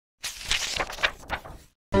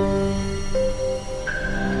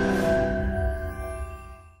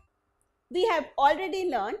have already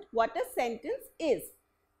learned what a sentence is.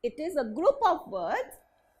 It is a group of words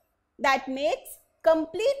that makes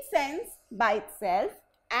complete sense by itself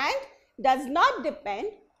and does not depend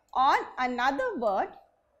on another word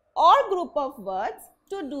or group of words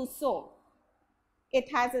to do so. It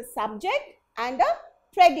has a subject and a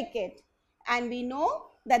predicate, and we know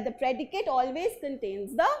that the predicate always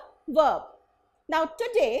contains the verb. Now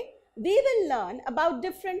today we will learn about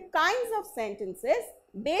different kinds of sentences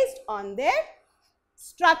based on their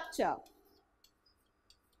structure.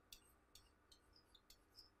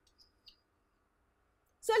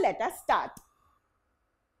 So let us start.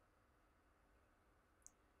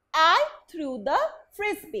 I threw the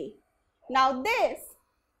frisbee. Now this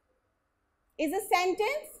is a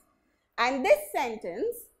sentence, and this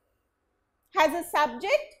sentence has a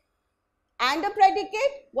subject and a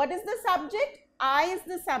predicate. What is the subject? I is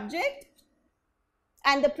the subject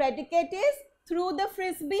and the predicate is threw the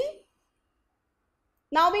frisbee.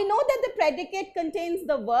 Now we know that the predicate contains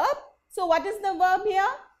the verb. So what is the verb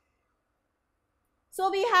here? So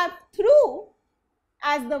we have threw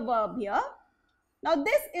as the verb here. Now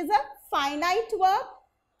this is a finite verb.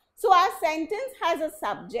 So our sentence has a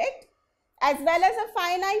subject as well as a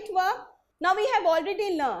finite verb. Now we have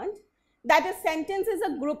already learned that a sentence is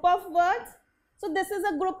a group of words. So this is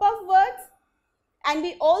a group of words, and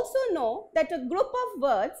we also know that a group of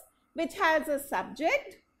words which has a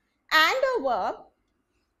subject and a verb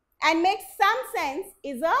and makes some sense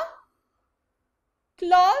is a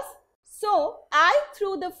clause. So I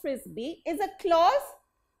threw the frisbee is a clause,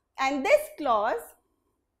 and this clause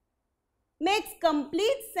makes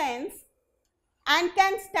complete sense and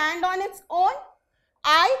can stand on its own.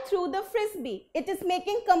 I threw the frisbee. It is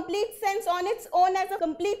making complete sense on its own as a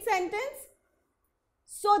complete sentence.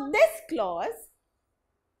 So this clause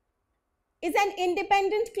is an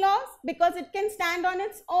independent clause because it can stand on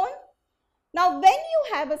its own. Now when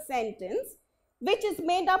you have a sentence which is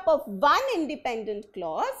made up of one independent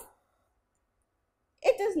clause,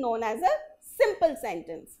 it is known as a simple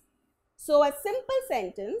sentence. So a simple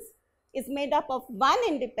sentence is made up of one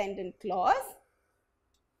independent clause,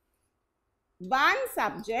 one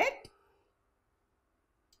subject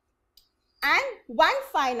and one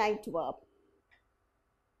finite verb.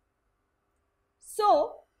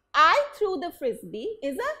 So I threw the frisbee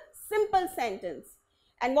is a simple sentence.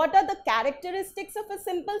 And what are the characteristics of a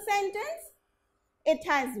simple sentence? It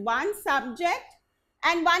has one subject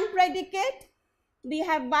and one predicate. We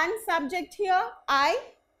have one subject here, I,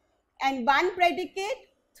 and one predicate,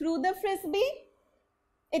 threw the frisbee.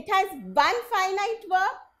 It has one finite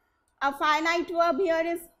verb. A finite verb here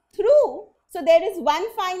is threw. So there is one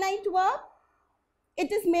finite verb.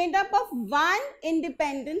 It is made up of one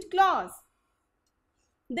independent clause.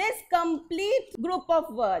 This complete group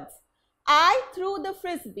of words, I threw the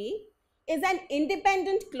frisbee, is an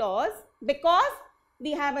independent clause because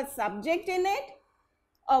we have a subject in it,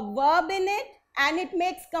 a verb in it, and it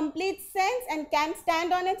makes complete sense and can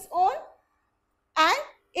stand on its own, and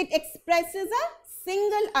it expresses a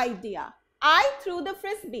single idea. I threw the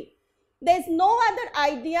frisbee. There is no other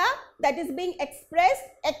idea that is being expressed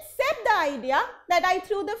except the idea that I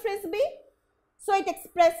threw the frisbee. So it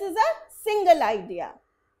expresses a single idea.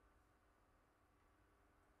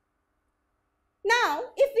 Now,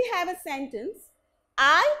 if we have a sentence,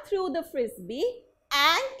 I threw the frisbee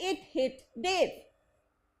and it hit Dave.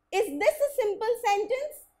 Is this a simple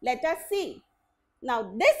sentence? Let us see.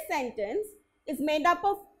 Now, this sentence is made up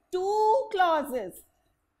of two clauses.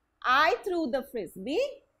 I threw the frisbee,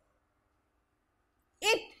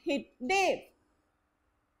 it hit Dave.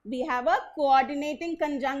 We have a coordinating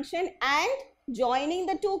conjunction and joining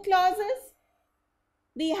the two clauses.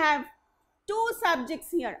 We have two subjects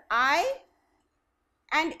here, I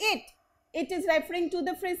and it. It is referring to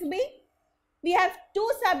the frisbee. We have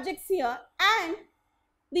two subjects here and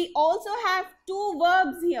we also have two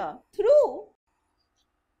verbs here, threw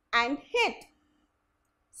and hit.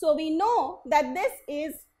 So we know that this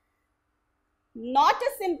is not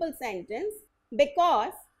a simple sentence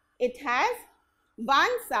because it has one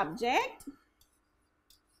subject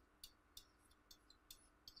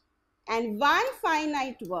and one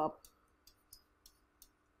finite verb.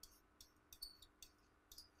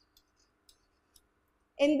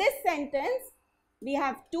 In this sentence, we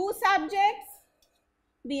have two subjects,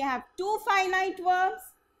 we have two finite verbs,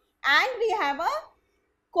 and we have a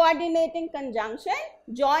coordinating conjunction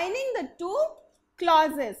joining the two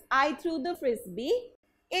clauses. I threw the frisbee,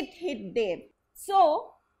 it hit Dave.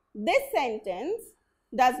 So, this sentence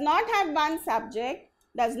does not have one subject,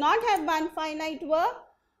 does not have one finite verb.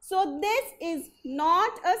 So, this is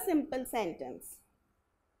not a simple sentence.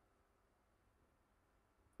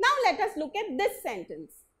 Now, Now let us look at this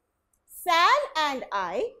sentence. Sal and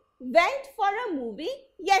I went for a movie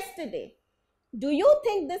yesterday. Do you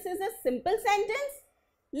think this is a simple sentence?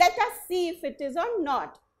 Let us see if it is or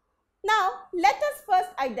not. Now, let us first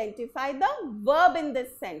identify the verb in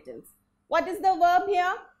this sentence. What is the verb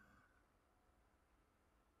here?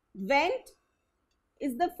 Went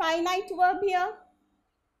is the finite verb here.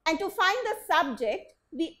 And to find the subject,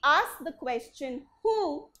 we ask the question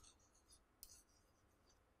who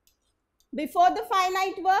before the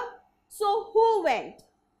finite verb. So, who went?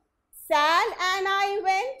 Sal and I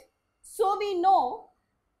went. So, we know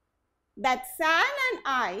that Sal and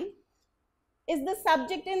I is the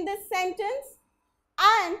subject in this sentence,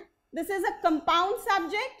 and this is a compound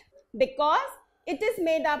subject because it is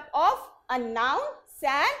made up of a noun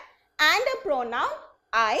Sal and a pronoun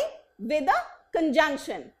I with a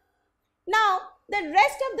conjunction. Now, the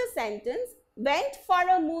rest of the sentence, went for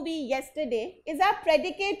a movie yesterday, is our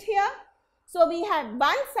predicate here. So, we have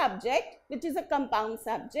one subject which is a compound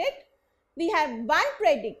subject, we have one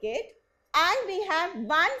predicate, and we have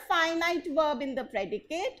one finite verb in the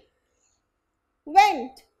predicate,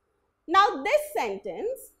 went. Now, this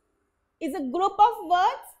sentence is a group of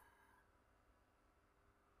words.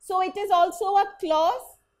 So, it is also a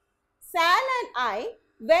clause. Sal and I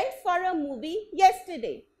went for a movie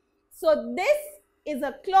yesterday. So, this is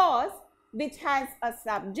a clause which has a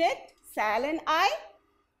subject, Sal and I,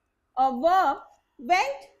 a verb,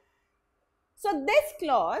 went. So, this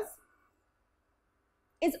clause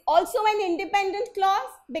is also an independent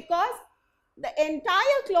clause because the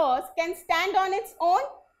entire clause can stand on its own.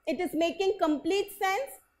 It is making complete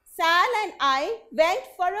sense. Sal and I went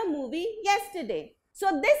for a movie yesterday.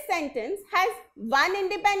 So, this sentence has one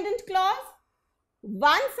independent clause,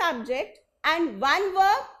 one subject and one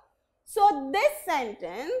verb. So, this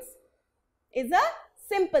sentence is a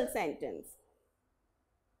simple sentence.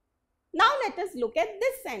 Now, let us look at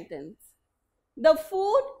this sentence. The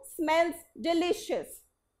food smells delicious.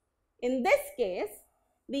 In this case,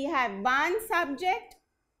 we have one subject,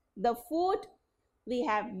 the food, we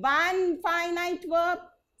have one finite verb,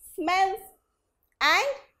 smells, and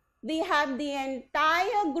we have the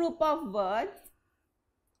entire group of words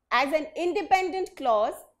as an independent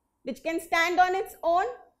clause which can stand on its own.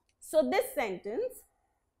 So, this sentence,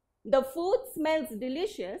 the food smells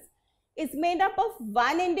delicious, is made up of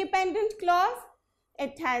one independent clause.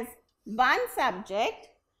 It has one subject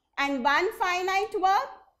and one finite verb.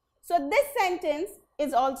 So, this sentence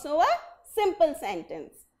is also a simple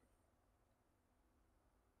sentence.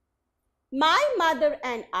 My mother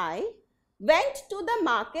and I went to the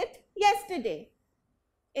market yesterday.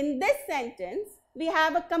 In this sentence, we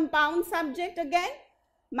have a compound subject again,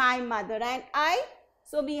 my mother and I.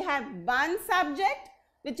 So, we have one subject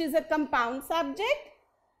which is a compound subject.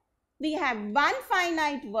 We have one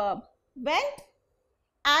finite verb, went,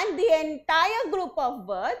 and the entire group of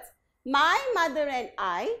words, my mother and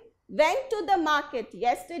I went to the market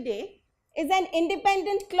yesterday, is an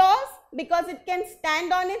independent clause because it can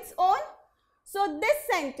stand on its own. So, this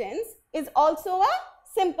sentence is also a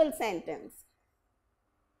simple sentence.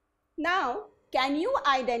 Now, can you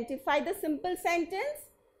identify the simple sentence?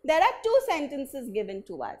 There are two sentences given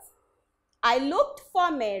to us. I looked for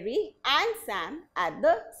Mary and Sam at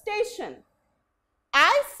the station.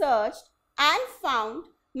 I searched and found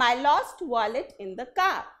my lost wallet in the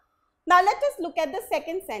car. Now, let us look at the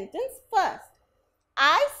second sentence first.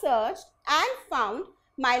 I searched and found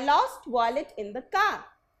my lost wallet in the car.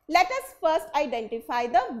 Let us first identify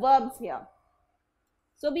the verbs here.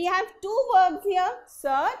 So, we have two verbs here,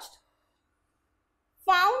 searched,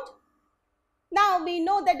 found. Now, we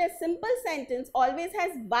know that a simple sentence always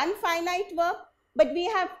has one finite verb, but we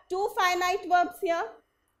have two finite verbs here.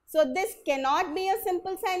 So, this cannot be a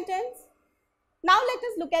simple sentence. Now, let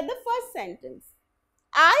us look at the first sentence.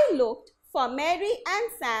 I looked for Mary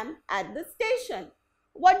and Sam at the station.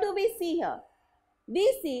 What do we see here?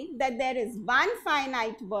 We see that there is one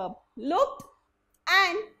finite verb, looked,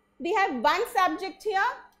 and we have one subject here,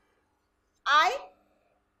 I.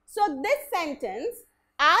 So, this sentence,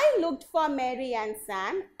 I looked for Mary and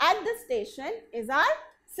Sam at the station, is our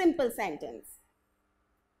simple sentence.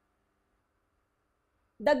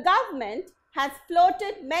 The government has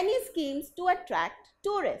floated many schemes to attract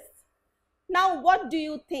tourists. Now, what do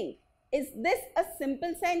you think? Is this a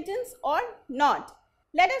simple sentence or not?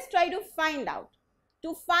 Let us try to find out.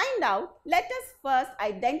 To find out, let us first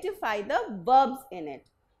identify the verbs in it.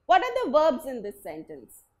 What are the verbs in this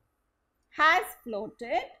sentence? Has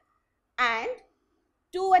floated and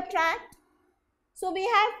to attract. So, we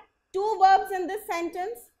have two verbs in this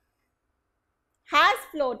sentence, has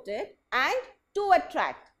floated and to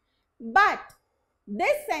attract. But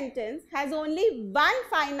This sentence has only one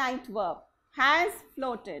finite verb, has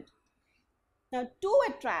floated. Now, to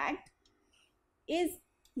attract is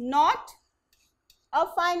not a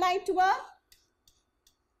finite verb.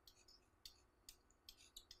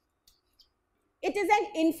 It is an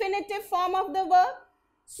infinitive form of the verb.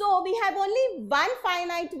 So, we have only one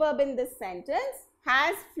finite verb in this sentence,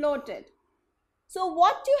 has floated. So,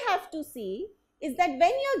 what you have to see is that when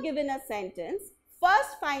you are given a sentence,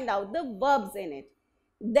 first find out the verbs in it.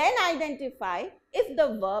 Then identify if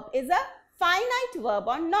the verb is a finite verb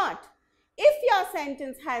or not. If your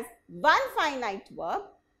sentence has one finite verb,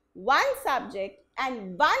 one subject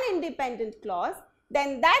and one independent clause,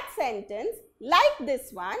 then that sentence, like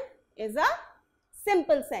this one, is a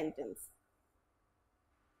simple sentence.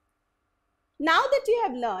 Now that you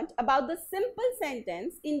have learnt about the simple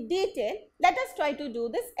sentence in detail, let us try to do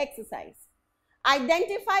this exercise.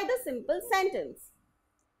 Identify the simple sentence.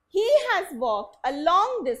 He has walked a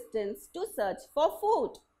long distance to search for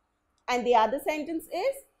food. And the other sentence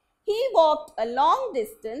is, he walked a long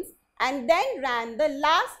distance and then ran the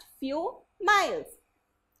last few miles.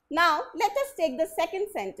 Now, let us take the second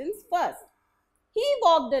sentence first. He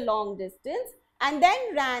walked a long distance and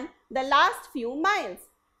then ran the last few miles.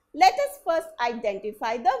 Let us first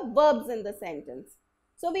identify the verbs in the sentence.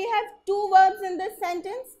 So, we have two verbs in this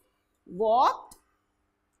sentence, walked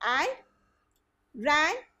and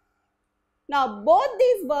ran. Now, both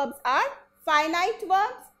these verbs are finite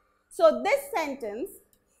verbs. So, this sentence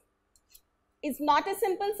is not a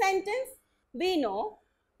simple sentence. We know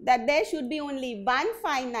that there should be only one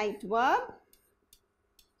finite verb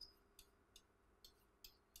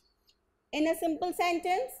in a simple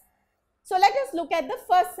sentence. So, let us look at the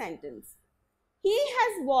first sentence. He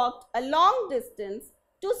has walked a long distance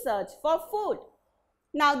to search for food.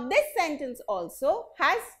 Now, this sentence also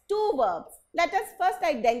has two verbs. Let us first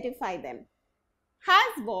identify them.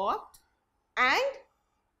 Has walked and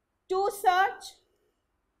to search.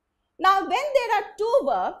 Now, when there are two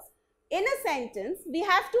verbs in a sentence, we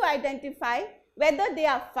have to identify whether they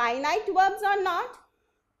are finite verbs or not.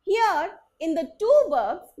 Here, in the two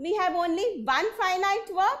verbs, we have only one finite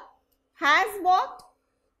verb, has walked.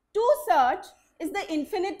 To search is the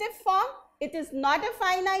infinitive form. It is not a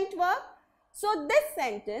finite verb. So, this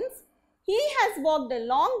sentence, he has walked a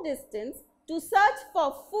long distance to search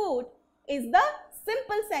for food, is the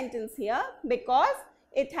simple sentence here because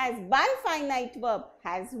it has one finite verb,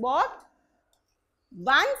 has walked,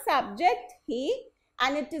 one subject, he,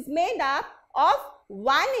 and it is made up of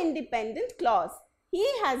one independent clause. He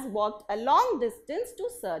has walked a long distance to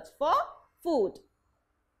search for food.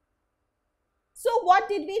 So, what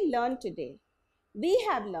did we learn today? We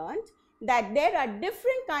have learned that there are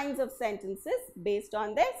different kinds of sentences based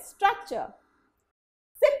on their structure.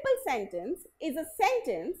 Simple sentence is a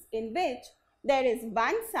sentence in which there is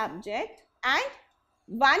one subject and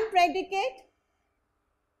one predicate,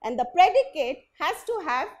 and the predicate has to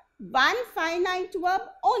have one finite verb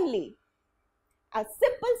only. A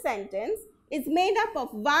simple sentence is made up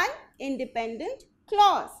of one independent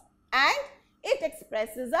clause and it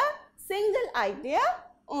expresses a single idea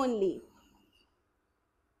only.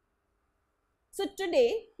 So,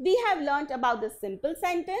 today we have learnt about the simple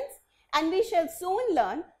sentence and we shall soon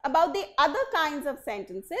learn about the other kinds of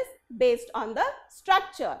sentences based on the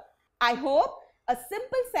structure. I hope a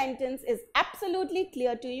simple sentence is absolutely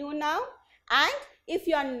clear to you now, and if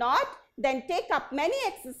you are not, then take up many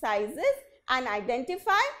exercises and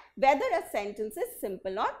identify whether a sentence is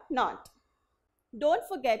simple or not. Don't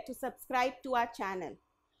forget to subscribe to our channel.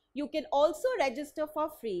 You can also register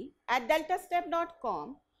for free at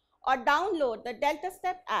DeltaStep.com or download the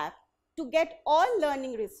DeltaStep app to get all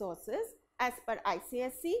learning resources as per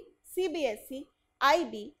ICSE, CBSE,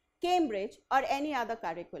 IB, Cambridge or any other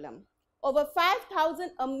curriculum. Over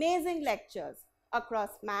 5,000 amazing lectures across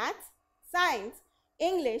maths, science,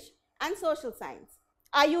 English and social science.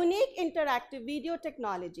 Our unique interactive video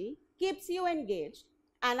technology keeps you engaged,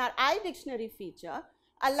 and our iDictionary feature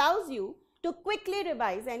allows you to quickly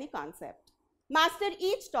revise any concept. Master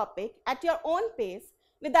each topic at your own pace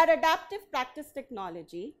with our adaptive practice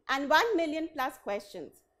technology and 1 million plus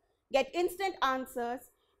questions. Get instant answers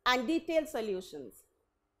and detailed solutions.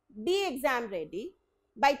 Be exam ready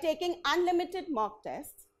by taking unlimited mock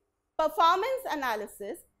tests, performance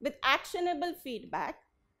analysis with actionable feedback,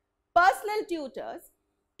 personal tutors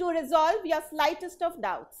to resolve your slightest of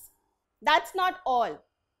doubts. That's not all.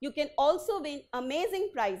 You can also win amazing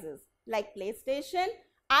prizes like PlayStation,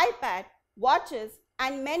 iPad, watches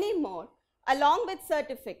and many more, along with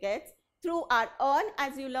certificates through our Earn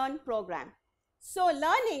As You Learn program. So,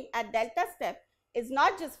 learning at DeltaStep is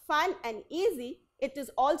not just fun and easy, it is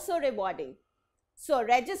also rewarding. So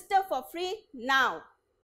register for free now.